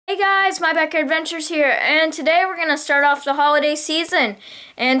Hey guys, My Backyard Adventures here, and today we're going to start off the holiday season.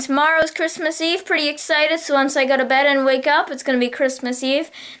 And tomorrow's Christmas Eve, pretty excited, so once I go to bed and wake up, it's going to be Christmas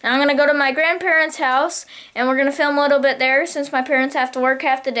Eve. Now I'm going to go to my grandparents' house, and we're going to film a little bit there since my parents have to work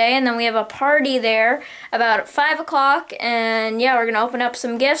half the day, and then we have a party there about 5 o'clock, and yeah, we're going to open up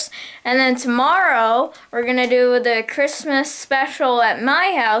some gifts. And then tomorrow, we're going to do the Christmas special at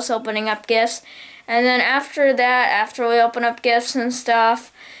my house, opening up gifts. And then after that, after we open up gifts and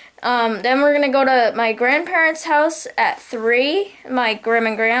stuff, then we're going to go to my grandparents' house at 3, my Grim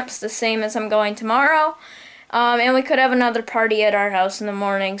and Gramps, the same as I'm going tomorrow. And we could have another party at our house in the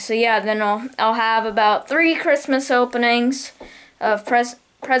morning. So yeah, then I'll have about 3 Christmas openings of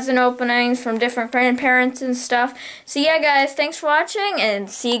present openings from different grandparents and stuff. So yeah guys, thanks for watching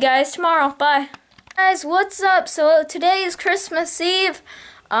and see you guys tomorrow. Bye. Guys, what's up? So today is Christmas Eve.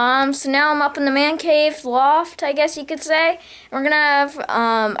 So now I'm up in the man cave loft, I guess you could say. We're gonna have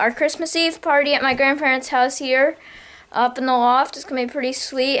our Christmas Eve party at my grandparents' house here, up in the loft. It's gonna be pretty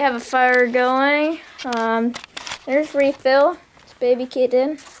sweet. Have a fire going. There's Refill. It's baby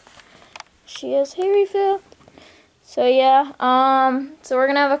kitten. She is. Hey Refill. So yeah. So we're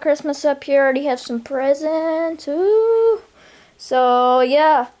gonna have a Christmas up here. Already have some presents. Ooh. So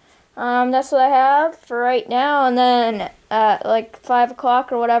yeah. That's what I have for right now, and then at like 5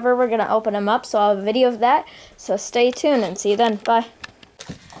 o'clock or whatever, we're going to open them up, so I'll have a video of that. So stay tuned and see you then. Bye.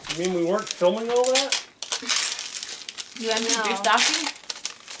 You mean we weren't filming all that? You emptied your stocking?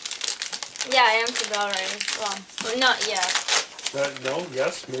 Yeah, I emptied already. Well, not yet. No,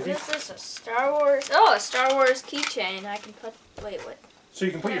 yes, maybe. What is this, a Star Wars? Oh, a Star Wars keychain. I can put, wait, what? So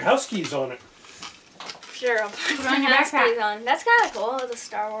you can put your house keys on it. Sure, I'll put my on your house backpack. keys on. That's kind of cool, the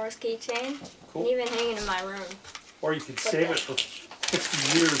Star Wars keychain. Cool. And even hanging in my room. Or you could save it for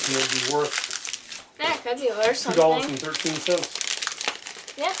 50 years and it'd be worth Yeah, it could be worth something.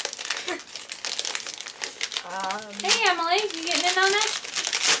 $2.13. Yeah. Hey Emily, you getting in on this?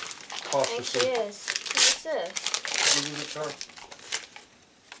 I think she Cautiously. is. What's this? Give me the car.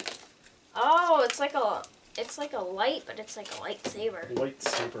 Oh, it's like a light, but it's like a lightsaber.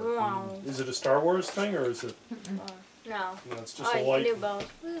 Lightsaber. Wow. Is it a Star Wars thing or is it? No. No, it's just Oh, a you light. can do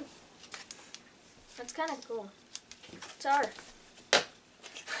both. Woo. That's kind of cool. It's hard.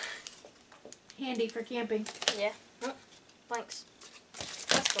 Handy for camping. Yeah. Oh, thanks.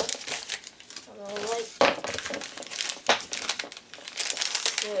 That's cool. A little light.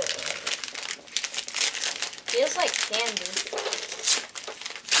 Good. Feels like candy.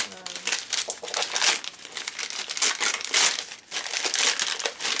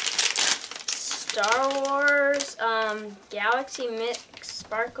 Star Wars Galaxy Mix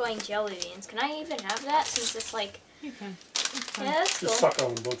Sparkling Jelly Beans. Can I even have that since it's like... You can. Yeah, that's cool. Just suck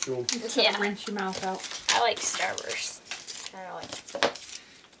on them, don't you? Just Yeah. rinse your mouth out. I like Star Wars. I don't like...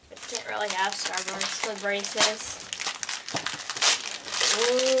 I can't really have Star Wars. The braces.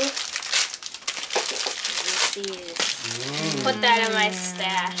 Ooh. Reese's. Put that in my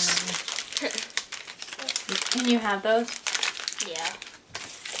stash. Can you have those? Yeah.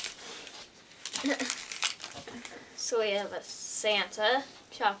 So we have a Santa,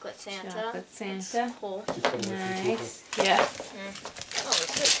 chocolate Santa. Chocolate It's Santa. cool. Nice. Yeah. Oh,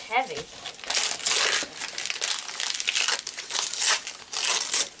 this is heavy.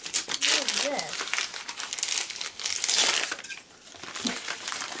 What is this?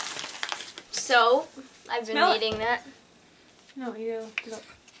 So, I've been Smell it. eating that. No, you do.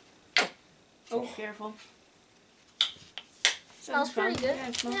 Oh, careful. Smells pretty good. Yeah,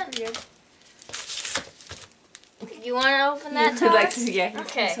 it smells Yeah. pretty good. You want to open that, You'd like Todd? to, yeah,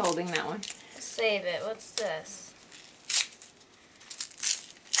 Okay. he's holding that one. Save it. What's this?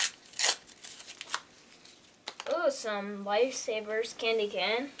 Ooh, some Lifesavers candy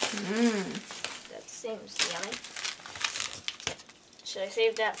can. That seems yummy. Should I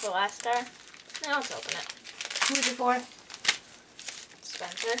save that for last hour? No, let's open it. Who's it for?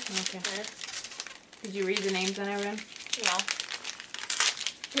 Spencer. Okay. Did you read the names on everyone? No.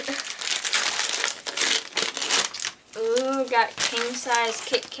 Ooh, got king size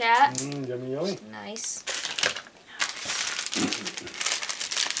Kit Kat. Yummy, yummy. Nice.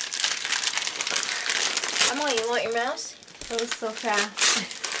 Emily, you want your mouse? That was so fast.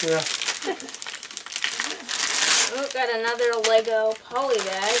 Yeah. Oh, got another Lego poly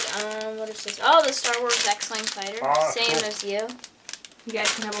bag. What is this? Oh, the Star Wars X-Wing fighter. Ah, Same cool. as you. You guys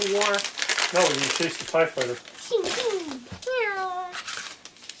can have a war. No, we can chase the TIE fighter.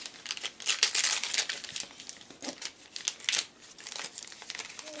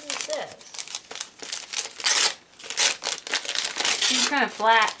 What is this? It's kind of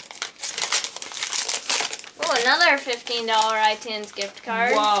flat. Oh, Oh, another $15 iTunes gift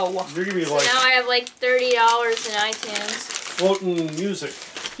card. Whoa. You're gonna be So like now I have like $30 in iTunes. floating music.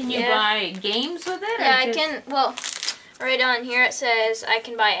 Can you buy games with it? Yeah, or I just... can. Well, right on here it says I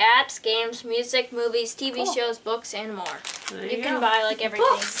can buy apps, games, music, movies, TV Cool. shows, books, and more. There You you can go. buy like everything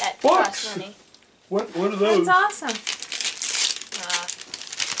Books. that Books. costs money. What are those? That's awesome.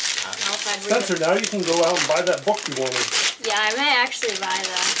 I don't know if I'd read Spencer, it. now you can go out and buy that book you wanted. Yeah, I may actually buy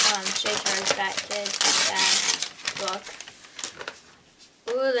the Shaytar's Fat Kid book.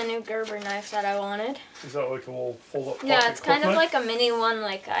 Ooh, the new Gerber knife that I wanted. Is that like a little fold-up pocket Yeah, it's kind of knife? like a mini one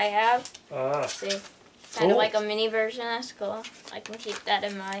like I have. Ah, See? Kind Cool. of like a mini version. That's cool. I can keep that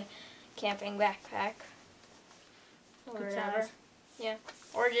in my camping backpack. Or Good whatever. size. Yeah.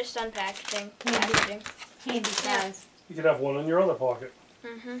 Or just unpackaging. Yeah. Packaging. Handy Yeah. size. you could have one in your other pocket.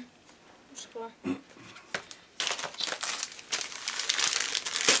 Mm-hmm. That's cool.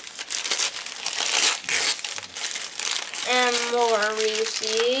 And more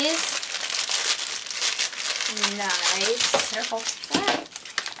Reese's. Nice. Careful.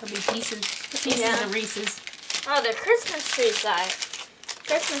 There'll be pieces Yeah. of Reese's. Oh, they're Christmas tree size.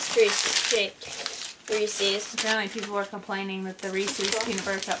 Christmas tree shaped Reese's. Apparently people were complaining that the Reese's peanut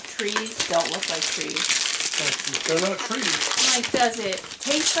butter cup trees don't look like trees. They're not trees. I'm like, does it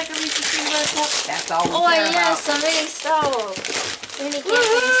taste like a Reese's peanut butter cup? That's all we Oh, care yes, about. a mini stove. Mini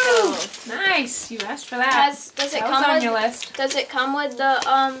camping stove. Nice, you asked for that. Does it That was come on with? your list. Does it come with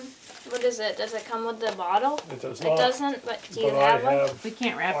the What is it? Does it come with the bottle? It does It not. doesn't. But do you But I have one? have. We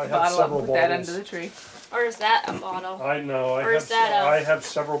can't wrap I the have bottle up and several put that bottles. under the tree. Or is that a bottle? I know. Or is that a- I have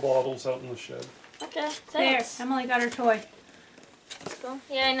several bottles out in the shed. Okay. There, Thanks. Emily got her toy. Cool.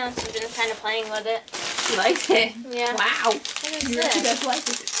 Yeah, I know. She's been kind of playing with it. She likes it. Yeah. Wow. What is You really this? does like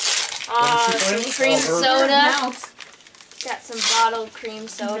it. Some cream Oh, her- soda. Mouth. Got some bottled cream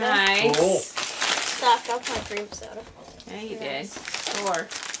soda. Nice. Cool. Stock up on cream soda. Yeah, you Yes. did. Sure.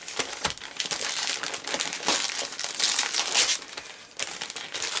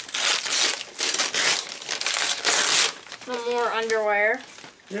 Some more underwear.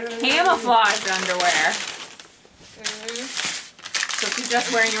 Yay. Camouflage underwear. Mm-hmm. So if you're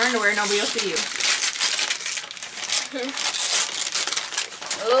just wearing your underwear, nobody will see you.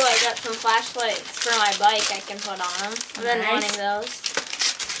 Oh, I got some flashlights for my bike I can put on them. I've been Nice. wanting those.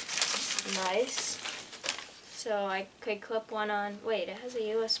 Nice. So I could clip one on. Wait, it has a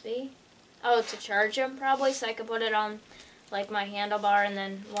USB? Oh, to charge them probably, so I could put it on like my handlebar and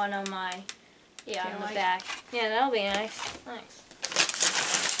then one on my, yeah, on the Taillight. back. Yeah, that'll be nice. Nice.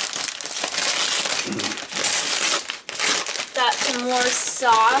 Got some more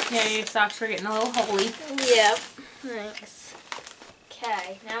socks. Yeah, your socks were getting a little holy. Yep. Thanks.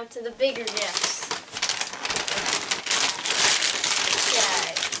 Okay, now to the bigger gifts.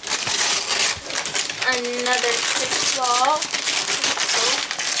 Okay. Another kickball.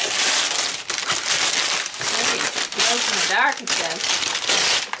 Hey, it glows in the dark, it says.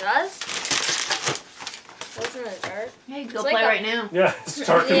 It does? Goes in the dark. Yeah, you can go It's like play a- right now. Yeah, it's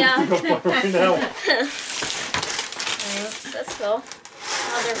dark Yeah. enough to go play right now. Thanks, that's cool.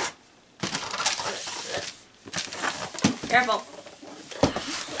 Another. Careful.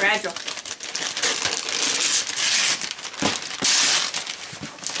 Fragile.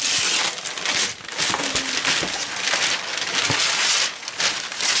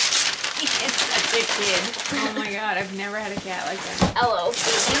 It's such a kid. Oh my god, I've never had a cat like that. Hello,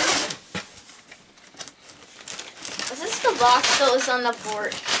 Phoebe. Is this the box that was on the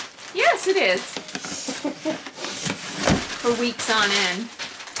porch? Yes, it is. For weeks on end.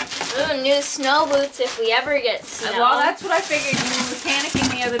 Ooh, new snow boots if we ever get snow. Well, that's what I figured. You were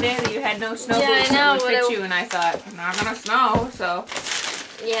panicking the other day that you had no snow Yeah, I boots know, that would but fit it- you, and I thought, not gonna snow, so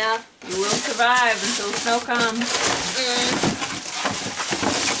Yeah. you will survive until snow comes.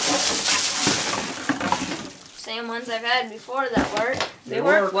 Same ones I've had before that work. They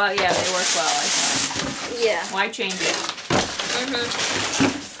work well. Yeah, they work well. I thought. Yeah. Why change it?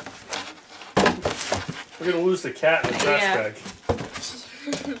 We're gonna lose the cat in the trash Yeah. bag.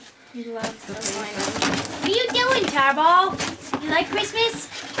 He loves the That's paper. fine. What are you doing, Tarball? You like Christmas?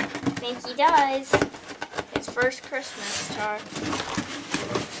 Think he does. His first Christmas, Char.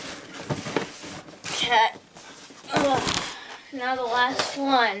 Cat. Ugh. Now the last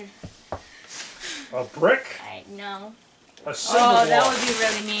one. A brick? I know. A cinder Oh, that block. would be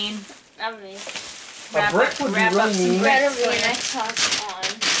really mean. That would be. A brick would be wrap up really some mean. Better bricks be for an you. Xbox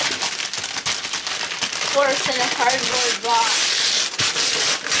One. Of course, in a cardboard box.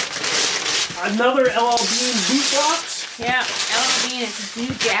 Another LL Bean boot box? Yeah, LL Bean, it's a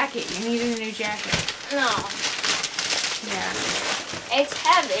new jacket. You needed a new jacket. No. Yeah. It's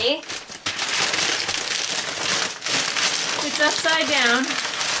heavy. upside down.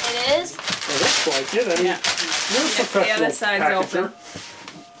 It is? Well, looks like it. I mean, Yeah. you're a The professional other side's packager. open.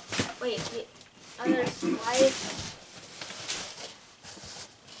 Wait, the other side.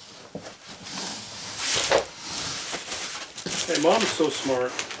 Hey, Mom's so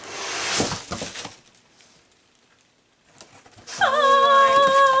smart.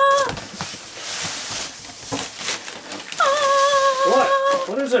 What?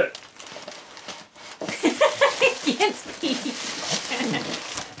 What is it? I can't speak.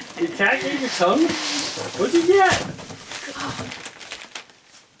 You can't get your tongue? What'd you get?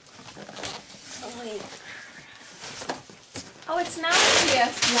 Oh, wait. Oh, it's not a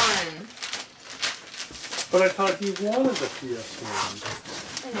PS1. But I thought you wanted the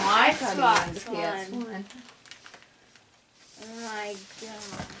PS1. No, I thought you wanted the Xbox One. PS1. Oh my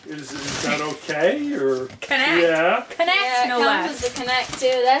god. Is that okay? Or Connect. Yeah. Connect, Yeah, it no comes less. with the Connect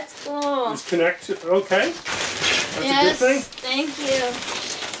too. That's cool. Is Connect okay? That's Yes, a good thank you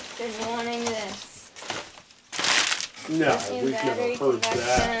for wanting this. thing? No, Lithium we've never battery heard that.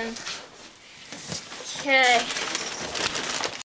 connection. Okay.